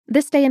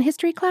This Day in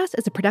History class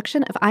is a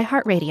production of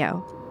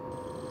iHeartRadio.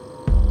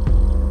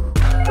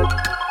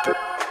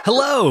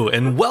 Hello,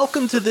 and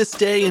welcome to This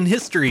Day in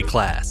History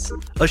class,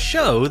 a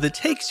show that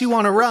takes you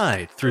on a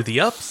ride through the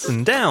ups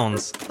and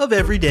downs of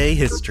everyday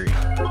history.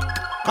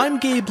 I'm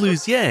Gabe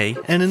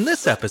Luzier, and in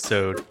this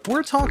episode,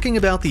 we're talking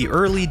about the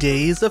early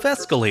days of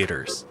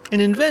escalators,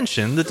 an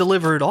invention that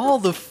delivered all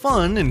the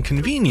fun and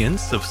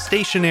convenience of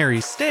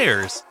stationary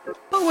stairs,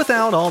 but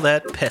without all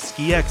that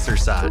pesky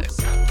exercise.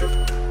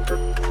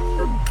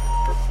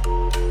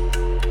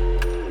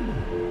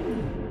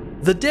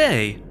 The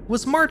day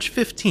was March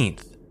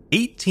 15th,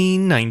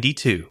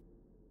 1892.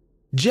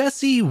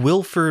 Jesse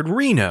Wilford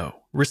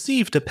Reno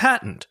received a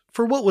patent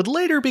for what would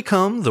later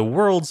become the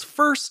world's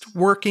first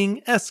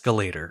working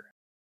escalator.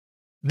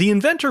 The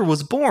inventor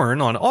was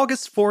born on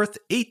August 4th,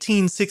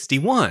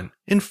 1861,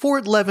 in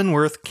Fort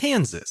Leavenworth,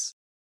 Kansas.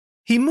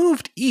 He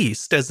moved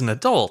east as an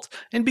adult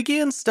and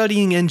began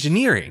studying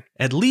engineering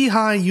at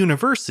Lehigh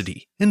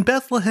University in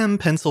Bethlehem,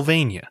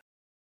 Pennsylvania.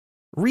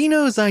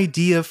 Reno's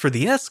idea for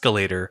the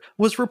escalator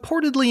was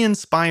reportedly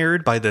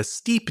inspired by the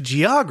steep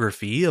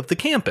geography of the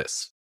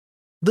campus.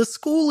 The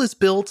school is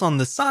built on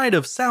the side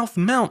of South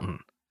Mountain,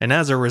 and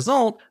as a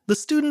result, the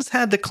students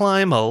had to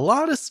climb a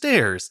lot of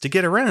stairs to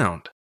get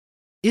around.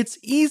 It's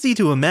easy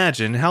to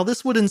imagine how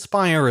this would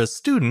inspire a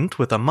student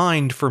with a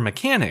mind for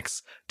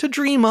mechanics to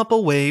dream up a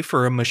way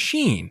for a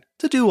machine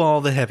to do all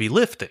the heavy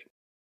lifting.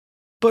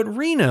 But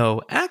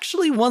Reno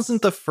actually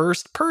wasn't the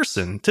first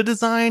person to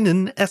design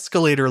an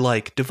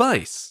escalator-like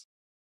device.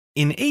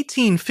 In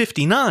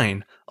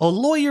 1859, a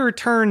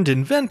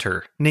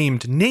lawyer-turned-inventor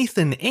named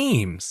Nathan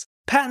Ames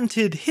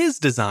patented his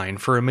design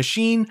for a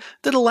machine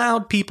that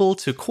allowed people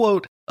to,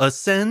 quote,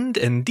 ascend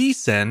and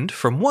descend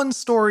from one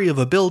story of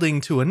a building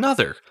to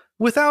another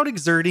without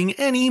exerting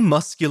any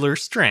muscular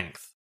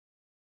strength.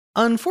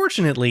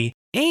 Unfortunately,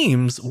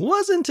 Ames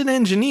wasn't an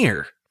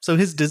engineer, so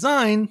his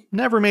design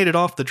never made it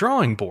off the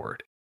drawing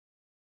board.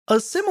 A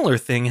similar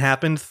thing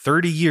happened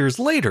 30 years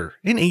later,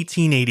 in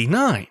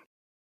 1889.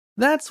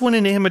 That's when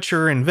an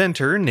amateur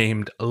inventor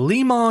named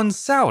Lemon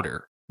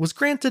Souter was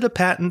granted a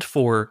patent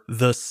for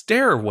the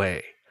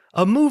stairway,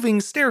 a moving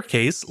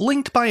staircase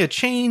linked by a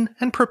chain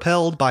and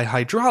propelled by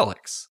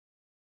hydraulics.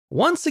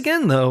 Once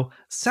again, though,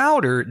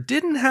 Souter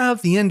didn't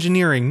have the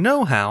engineering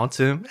know-how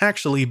to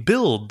actually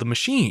build the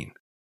machine,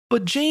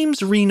 but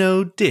James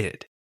Reno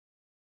did.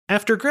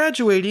 After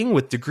graduating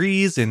with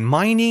degrees in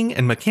mining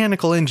and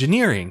mechanical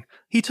engineering,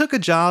 he took a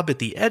job at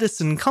the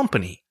Edison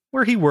Company,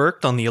 where he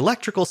worked on the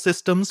electrical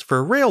systems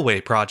for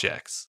railway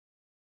projects.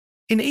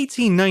 In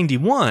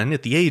 1891,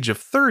 at the age of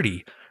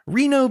 30,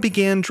 Reno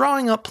began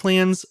drawing up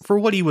plans for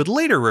what he would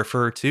later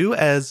refer to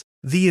as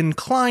the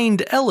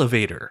inclined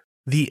elevator,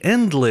 the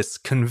endless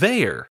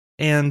conveyor,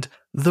 and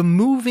the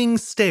moving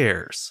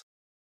stairs.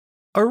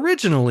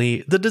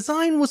 Originally, the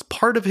design was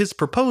part of his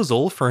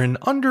proposal for an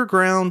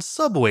underground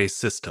subway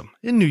system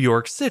in New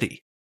York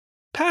City.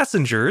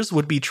 Passengers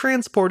would be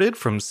transported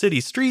from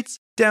city streets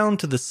down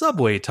to the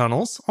subway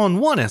tunnels on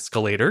one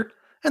escalator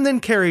and then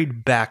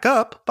carried back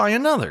up by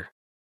another.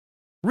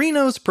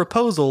 Reno's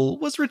proposal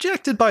was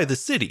rejected by the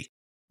city,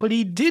 but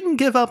he didn't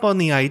give up on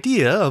the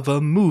idea of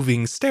a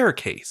moving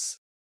staircase.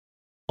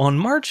 On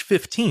March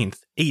 15,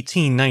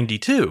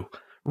 1892,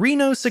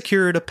 Reno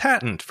secured a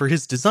patent for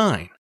his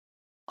design.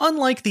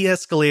 Unlike the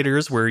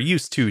escalators we're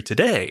used to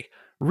today,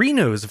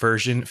 Reno's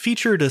version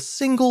featured a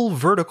single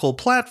vertical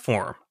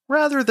platform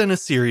rather than a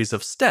series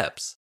of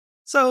steps,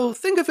 so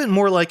think of it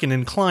more like an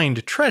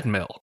inclined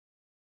treadmill.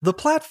 The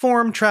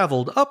platform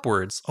traveled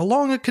upwards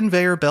along a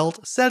conveyor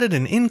belt set at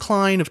an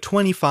incline of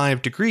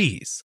 25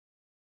 degrees.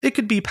 It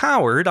could be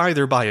powered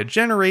either by a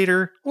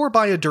generator or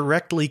by a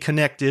directly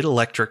connected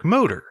electric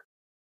motor.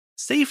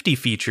 Safety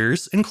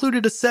features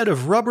included a set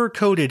of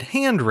rubber-coated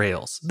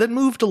handrails that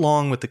moved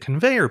along with the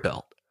conveyor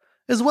belt,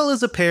 as well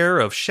as a pair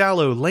of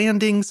shallow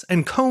landings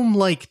and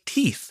comb-like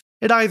teeth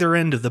at either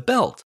end of the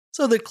belt,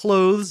 so that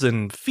clothes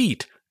and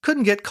feet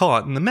couldn't get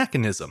caught in the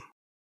mechanism.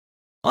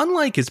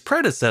 Unlike his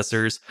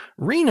predecessors,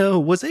 Reno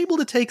was able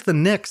to take the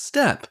next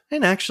step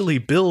and actually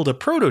build a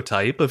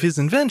prototype of his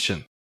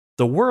invention,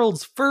 the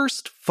world's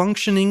first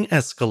functioning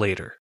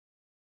escalator.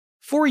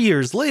 4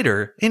 years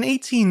later, in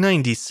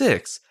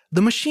 1896,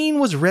 the machine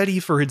was ready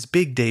for its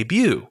big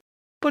debut,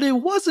 but it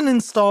wasn't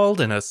installed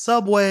in a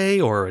subway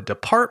or a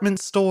department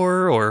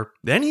store or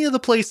any of the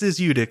places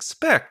you'd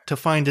expect to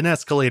find an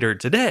escalator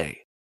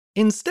today.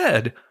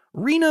 Instead,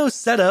 Reno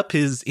set up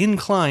his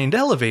inclined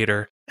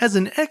elevator as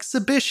an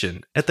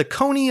exhibition at the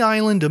Coney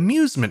Island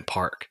Amusement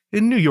Park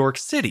in New York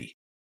City.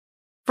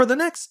 For the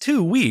next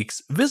 2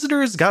 weeks,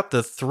 visitors got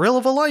the thrill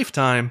of a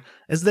lifetime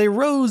as they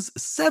rose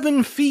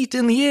 7 feet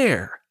in the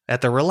air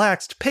at the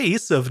relaxed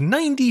pace of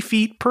 90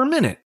 feet per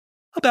minute,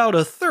 about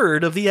a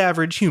third of the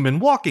average human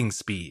walking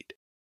speed.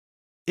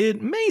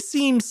 It may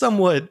seem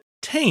somewhat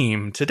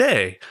tame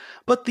today,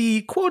 but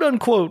the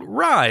quote-unquote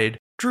ride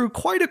drew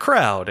quite a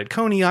crowd at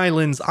Coney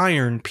Island's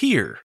Iron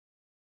Pier.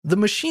 The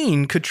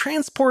machine could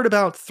transport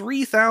about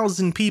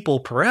 3,000 people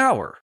per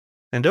hour,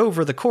 and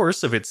over the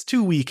course of its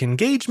 2-week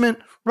engagement,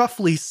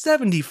 roughly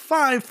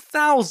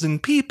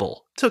 75,000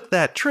 people took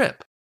that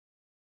trip.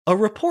 A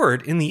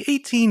report in the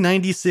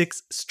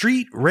 1896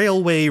 Street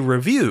Railway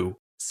Review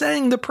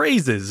sang the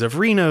praises of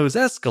Reno's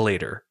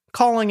escalator,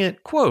 calling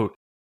it, quote,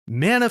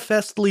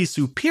 manifestly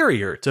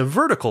superior to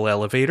vertical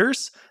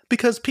elevators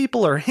because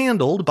people are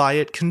handled by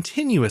it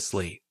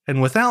continuously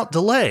and without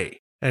delay,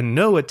 and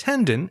no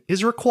attendant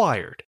is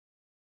required.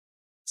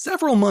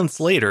 Several months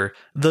later,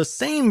 the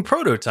same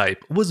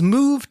prototype was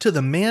moved to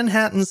the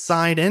Manhattan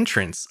side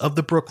entrance of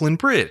the Brooklyn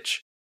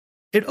Bridge.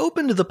 It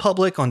opened to the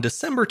public on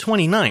December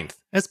 29th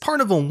as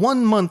part of a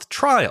 1-month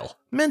trial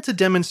meant to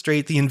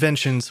demonstrate the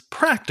invention's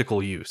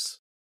practical use.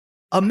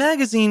 A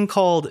magazine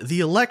called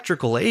The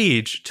Electrical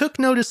Age took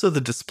notice of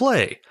the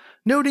display,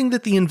 noting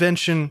that the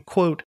invention,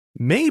 quote,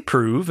 may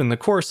prove in the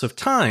course of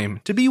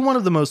time to be one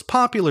of the most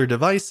popular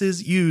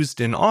devices used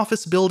in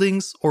office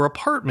buildings or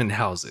apartment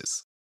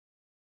houses.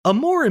 A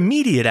more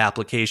immediate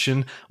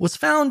application was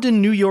found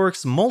in New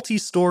York's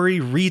multi-story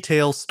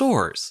retail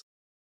stores.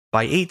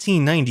 By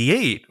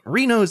 1898,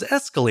 Reno's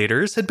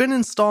escalators had been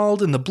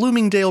installed in the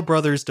Bloomingdale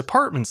Brothers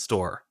department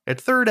store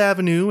at 3rd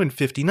Avenue and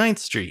 59th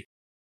Street.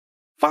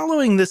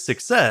 Following this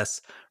success,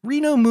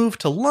 Reno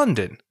moved to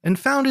London and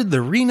founded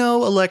the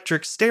Reno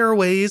Electric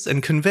Stairways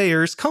and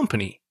Conveyors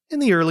Company in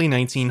the early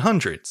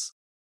 1900s.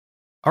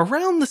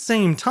 Around the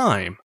same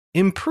time,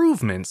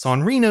 improvements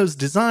on Reno's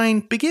design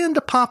began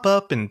to pop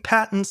up in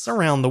patents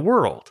around the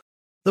world.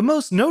 The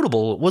most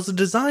notable was a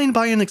design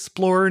by an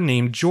explorer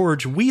named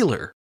George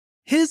Wheeler.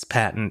 His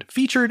patent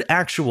featured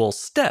actual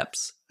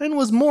steps and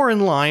was more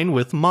in line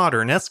with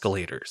modern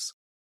escalators.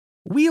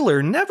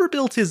 Wheeler never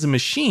built his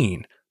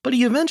machine, but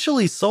he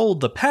eventually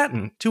sold the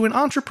patent to an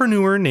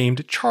entrepreneur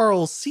named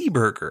Charles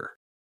Seeberger.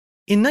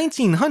 In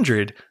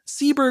 1900,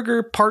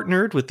 Seeberger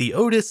partnered with the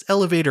Otis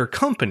Elevator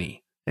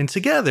Company, and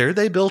together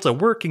they built a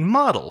working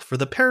model for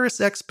the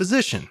Paris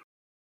Exposition.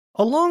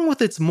 Along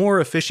with its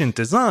more efficient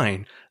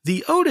design,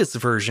 the Otis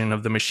version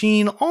of the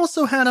machine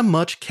also had a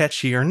much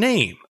catchier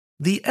name,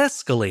 the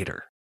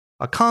escalator,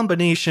 a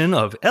combination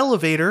of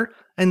elevator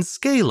and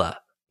scala,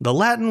 the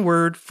Latin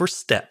word for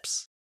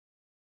steps.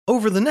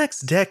 Over the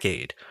next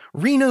decade,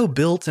 Reno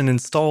built and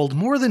installed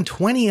more than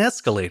 20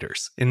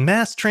 escalators in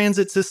mass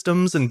transit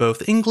systems in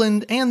both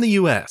England and the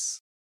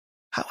US.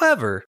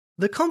 However,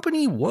 the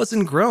company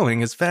wasn't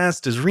growing as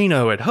fast as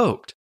Reno had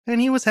hoped,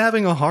 and he was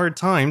having a hard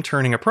time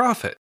turning a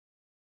profit.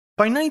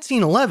 By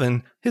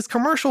 1911, his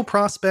commercial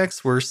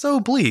prospects were so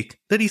bleak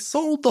that he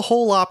sold the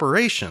whole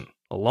operation,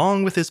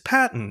 along with his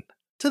patent,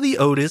 to the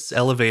Otis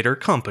Elevator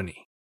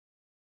Company.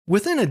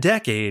 Within a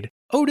decade,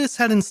 Otis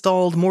had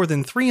installed more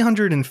than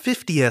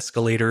 350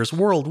 escalators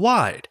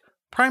worldwide,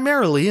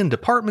 primarily in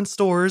department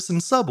stores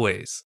and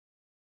subways.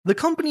 The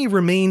company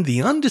remained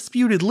the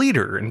undisputed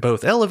leader in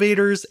both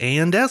elevators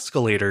and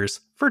escalators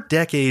for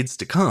decades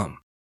to come.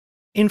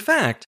 In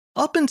fact,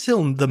 up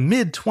until the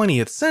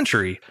mid-20th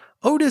century,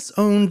 Otis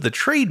owned the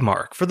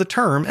trademark for the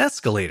term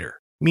escalator,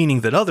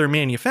 meaning that other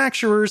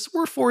manufacturers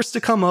were forced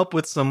to come up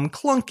with some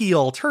clunky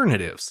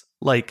alternatives,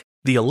 like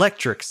the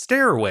electric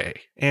stairway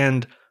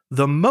and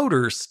the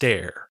motor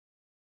stair.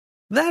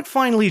 That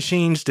finally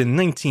changed in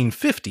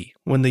 1950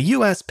 when the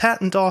US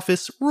Patent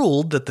Office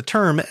ruled that the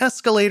term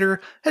escalator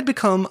had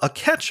become a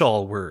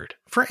catch-all word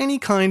for any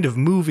kind of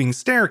moving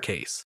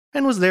staircase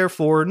and was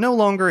therefore no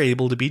longer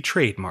able to be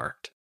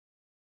trademarked.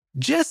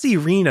 Jesse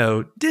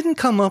Reno didn't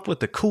come up with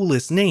the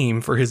coolest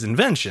name for his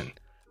invention,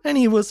 and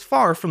he was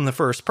far from the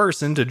first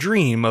person to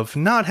dream of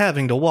not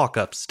having to walk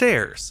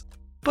upstairs.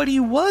 But he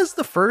was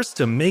the first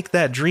to make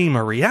that dream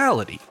a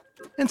reality,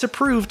 and to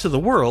prove to the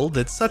world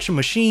that such a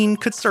machine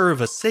could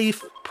serve a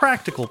safe,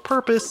 practical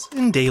purpose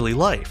in daily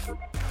life.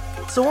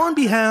 So on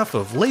behalf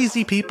of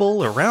lazy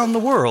people around the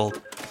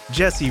world,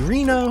 Jesse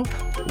Reno,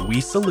 we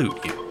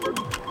salute you.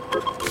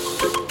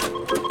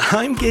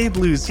 I'm Gabe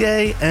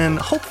Luzier, and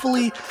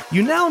hopefully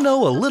you now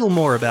know a little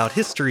more about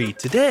history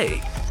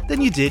today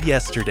than you did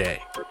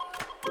yesterday.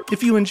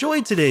 If you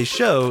enjoyed today's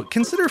show,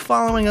 consider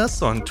following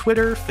us on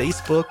Twitter,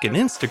 Facebook, and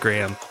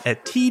Instagram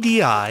at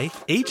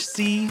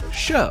TDIHC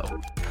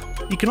Show.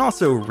 You can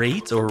also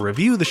rate or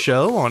review the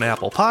show on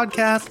Apple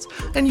Podcasts,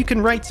 and you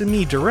can write to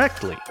me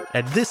directly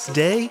at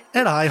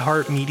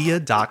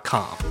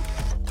thisday@iheartmedia.com.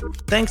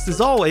 Thanks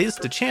as always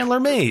to Chandler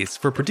Mays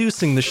for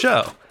producing the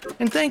show,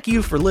 and thank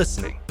you for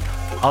listening.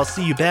 I'll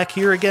see you back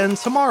here again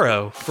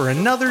tomorrow for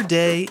another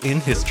day in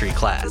history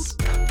class.